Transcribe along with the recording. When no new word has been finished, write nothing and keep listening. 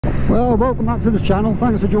Well, welcome back to the channel.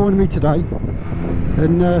 Thanks for joining me today.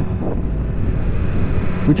 And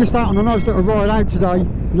we're just out on a nice little ride out today.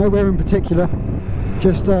 Nowhere in particular.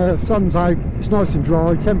 Just sun's out. It's nice and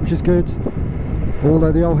dry. Temperature's good.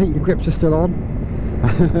 Although the old heated grips are still on.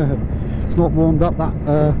 It's not warmed up that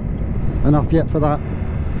enough yet for that.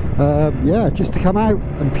 Yeah, just to come out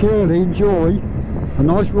and purely enjoy a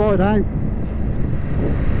nice ride out.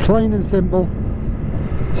 Plain and simple.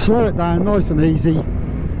 Slow it down, nice and easy.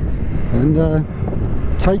 And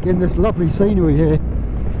take in this lovely scenery here.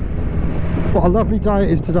 What a lovely day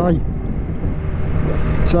it is today.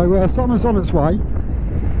 So summer's on its way.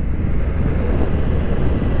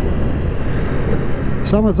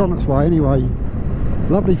 Summer's on its way anyway.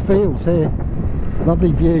 Lovely fields here.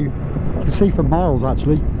 Lovely view. You can see for miles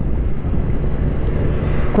actually.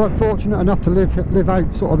 Quite fortunate enough to live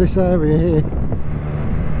out sort of this area here.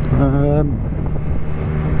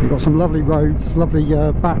 You've got some lovely roads, lovely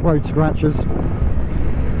back road scratches,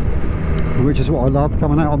 which is what I love,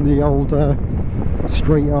 coming out on the old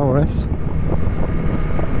street RS.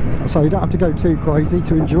 So you don't have to go too crazy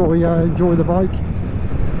to enjoy the bike.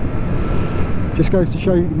 Just goes to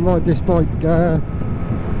show you can ride this bike,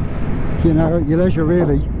 you know, at your leisure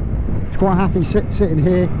really. It's quite happy sitting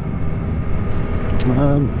here,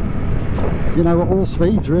 you know, at all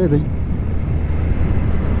speeds really.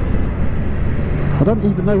 I don't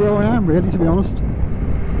even know where I am really, to be honest.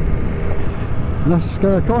 And that's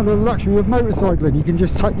kind of the luxury of motorcycling. You can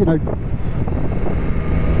just take, you know,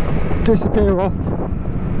 disappear off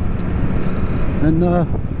and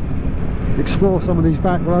explore some of these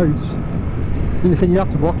back roads. The only thing you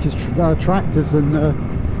have to watch is tractors and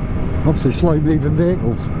obviously slow moving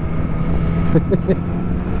vehicles.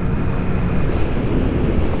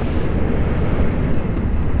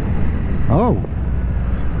 Oh,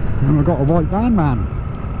 and I've got a white van man.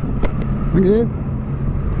 Thank you.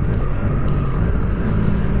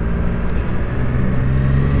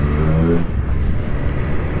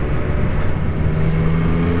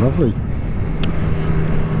 Lovely.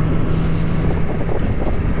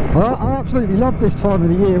 I absolutely love this time of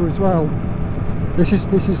the year as well. This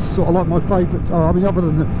is sort of like my favourite. I mean,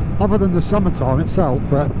 other than the summertime itself,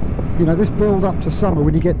 but you know, this build up to summer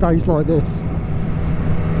when you get days like this.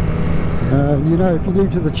 You know, if you're new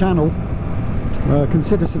to the channel,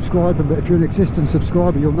 consider subscribing. But if you're an existing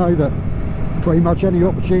subscriber, you'll know that pretty much any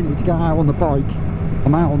opportunity to get out on the bike,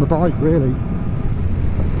 I'm out on the bike really.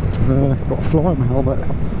 Got a fly in my helmet.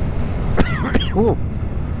 Oh.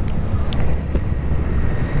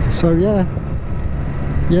 So yeah,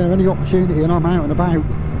 any opportunity and I'm out and about.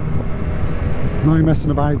 No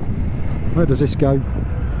messing about. Where does this go?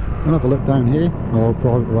 We'll have a look down here. Oh,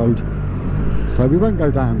 private road. So we won't go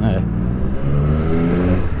down there.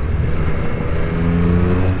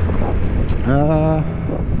 Yeah.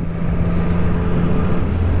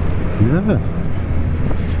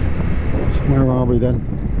 So where are we then?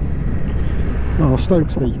 Oh,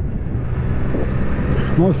 Stokesby.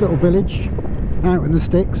 Nice little village out in the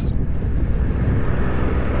sticks.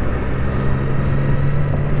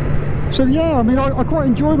 So yeah, I mean, I quite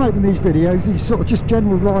enjoy making these videos, these sort of just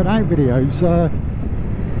general ride out videos.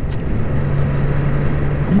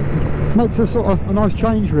 Makes a sort of a nice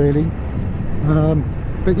change really.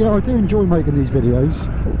 But yeah, I do enjoy making these videos.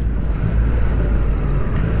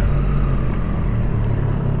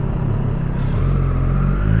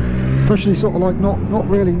 Especially sort of like not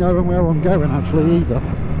really knowing where I'm going actually either.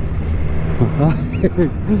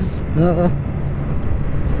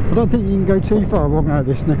 I don't think you can go too far wrong out of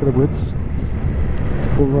this neck of the woods.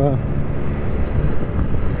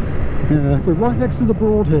 Yeah, we're right next to the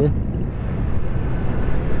Broad here.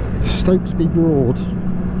 Stokesby Broad.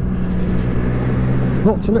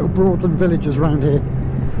 Lots of little Broadland villages around here.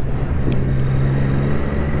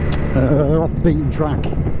 Off the beaten track.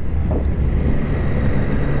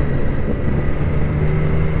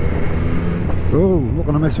 Oh, not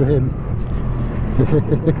going to mess with him.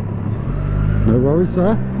 No worries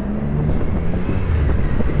there.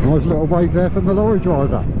 Nice little wave there from the lorry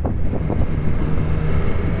driver.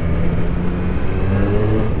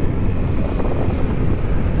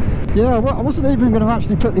 Yeah, well, I wasn't even going to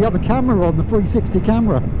actually put the other camera on, the 360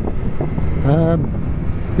 camera.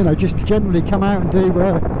 You know, just generally come out and do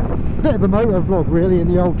a bit of a motor vlog really in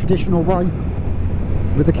the old traditional way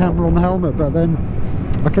with the camera on the helmet, but then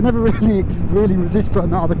I can never really resist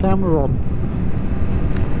putting that other camera on,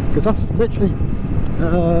 because that's literally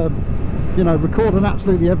you know, recording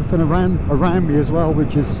absolutely everything around me as well,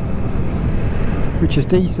 which is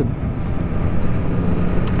decent.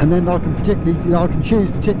 And then I can choose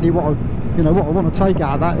particularly what I want to take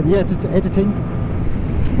out of that in the editing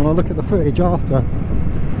when I look at the footage after.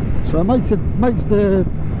 So it makes the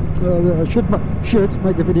should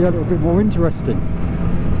make the video a little bit more interesting,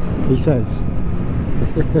 he says.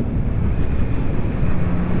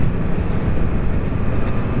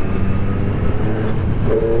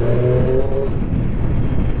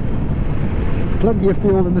 Plenty of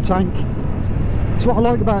fuel in the tank. That's what I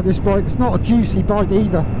like about this bike. It's not a juicy bike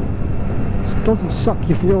either. It doesn't suck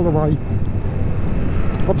your fuel away.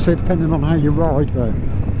 Obviously depending on how you ride, but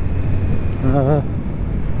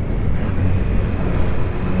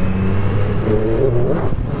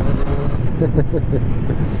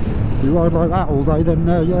if you ride like that all day, then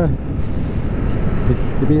yeah,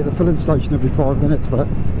 you'll be at the filling station every 5 minutes. But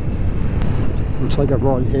we'll take it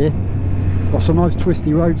right here. Got some nice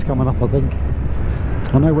twisty roads coming up, I think.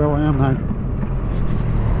 I know where I am now.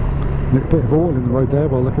 A little bit of oil in the road there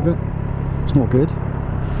by the look of it. It's not good.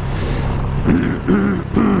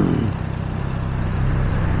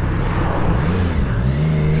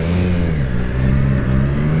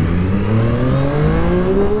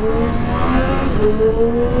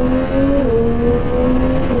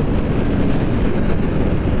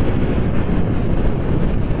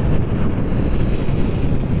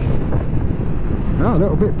 A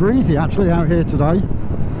little bit breezy actually out here today.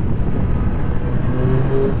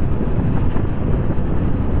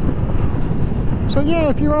 So yeah,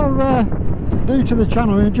 if you are new to the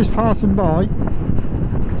channel and just passing by,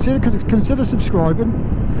 consider subscribing.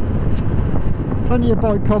 Plenty of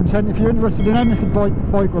bike content. If you're interested in anything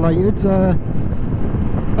bike related,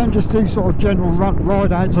 don't just do sort of general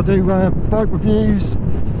ride outs. I do bike reviews,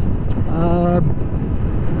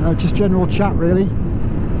 just general chat really.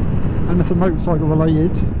 Anything motorcycle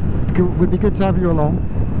related. Would be good to have you along.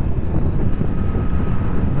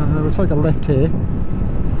 We'll take a left here.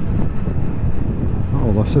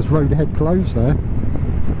 Oh, that says road ahead closed there.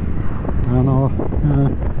 And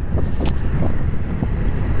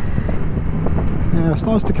yeah, it's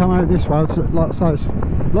nice to come out this way. It's, like I say, it's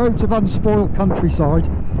loads of unspoilt countryside.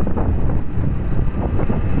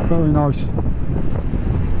 Very nice.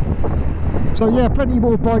 So yeah, plenty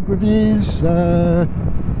more bike reviews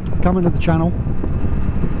coming to the channel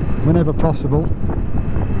whenever possible.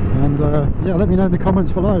 And yeah, let me know in the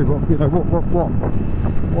comments below. What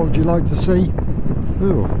would you like to see?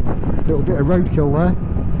 Ooh, a little bit of roadkill there.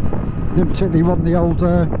 Didn't particularly want the old,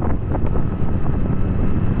 the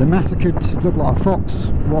massacred, looked like a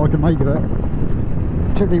fox, what I can make of it.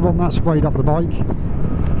 Particularly want that sprayed up the bike.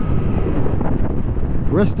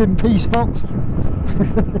 Rest in peace, fox.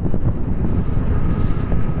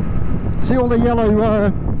 See all the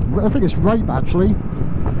yellow, I think it's rape actually.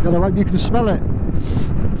 Yellow rape, you can smell it.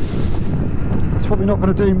 It's probably not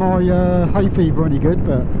going to do my hay fever any good,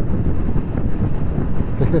 but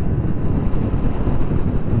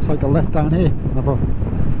take a left down here. Have a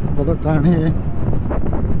look down here.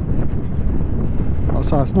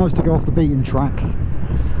 So it's nice to go off the beaten track.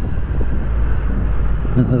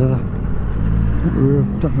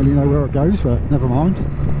 Don't really know where it goes, but never mind.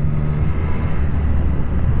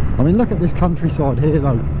 I mean, look at this countryside here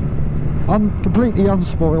though. Completely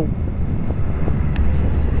unspoiled.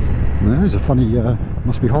 There's a funny,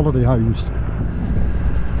 must be holiday homes.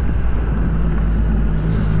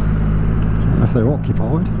 If they're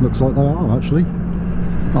occupied, looks like they are actually.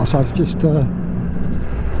 Like I say, it's just sort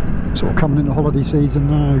of coming into holiday season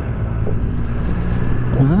now.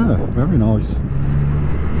 Ah, very nice.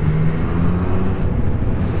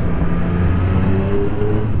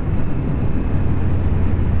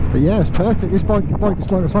 But yeah, it's perfect. This bike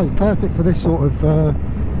is, like I say, perfect for this sort of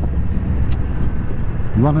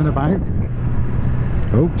running about.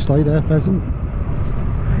 Oh, stay there, pheasant.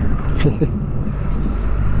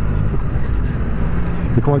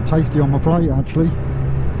 They're quite tasty on my plate actually.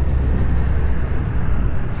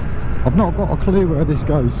 I've not got a clue where this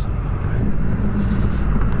goes.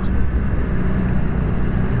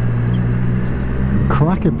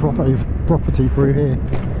 Cracking property through here.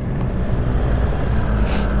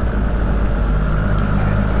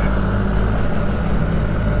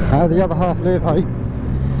 How the other half live, hey?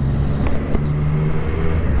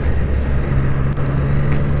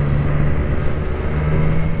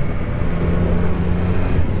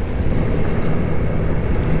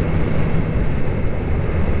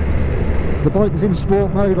 The bike is in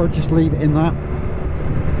sport mode, I'll just leave it in that.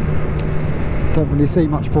 Don't really see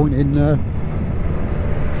much point in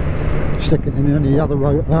sticking in any other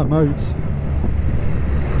modes.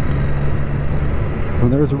 Well,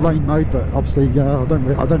 there is a rain mode, but obviously I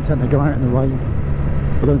don't tend to go out in the rain.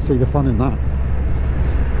 I don't see the fun in that.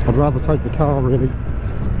 I'd rather take the car really. I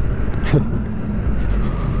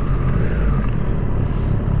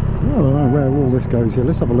don't know where all this goes here.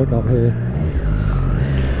 Let's have a look up here.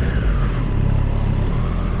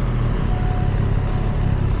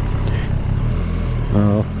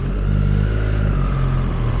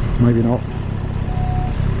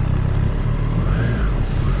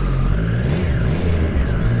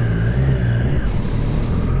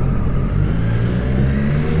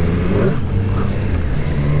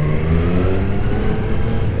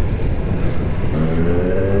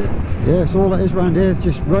 that's all it is around here. It's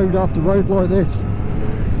just road after road like this.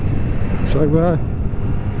 So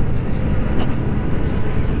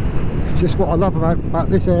it's just what I love about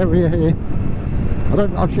this area here.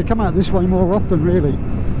 I should come out this way more often, really.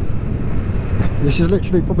 This is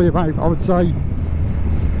literally probably about, I would say,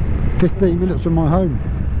 15 minutes from my home.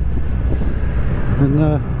 And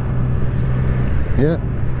yeah.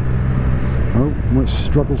 Oh, might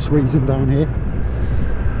struggle squeezing down here.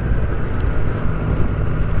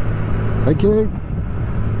 Thank you.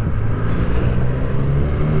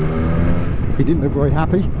 He didn't look very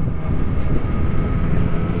happy.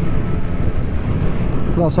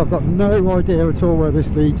 Plus, I've got no idea at all where this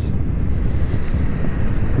leads.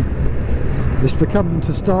 It's become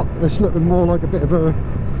to start. It's looking more like a bit of an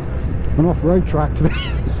off-road track, to be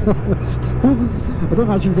honest. I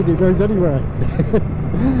don't actually think it goes anywhere.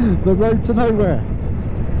 The road to nowhere.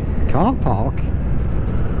 Car park.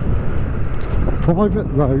 Private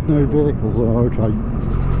road, no vehicles. Oh, okay.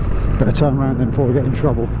 Better turn around then before I get in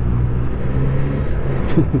trouble.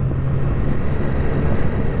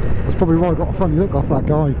 That's probably why I got a funny look off that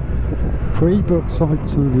guy. Pre-booked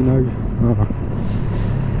sites only, no.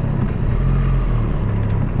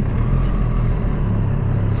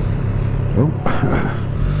 Oh.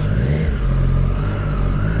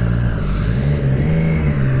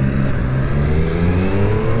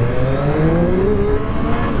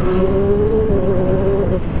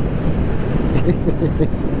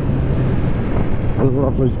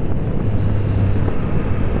 Lovely.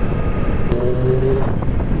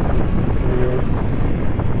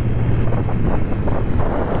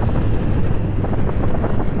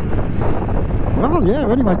 Well, yeah,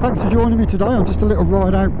 anyway, thanks for joining me today on just a little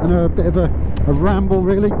ride out and a bit of a ramble,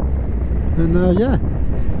 really. And yeah,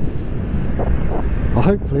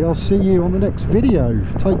 hopefully I'll see you on the next video.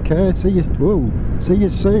 Take care, see you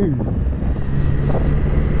soon.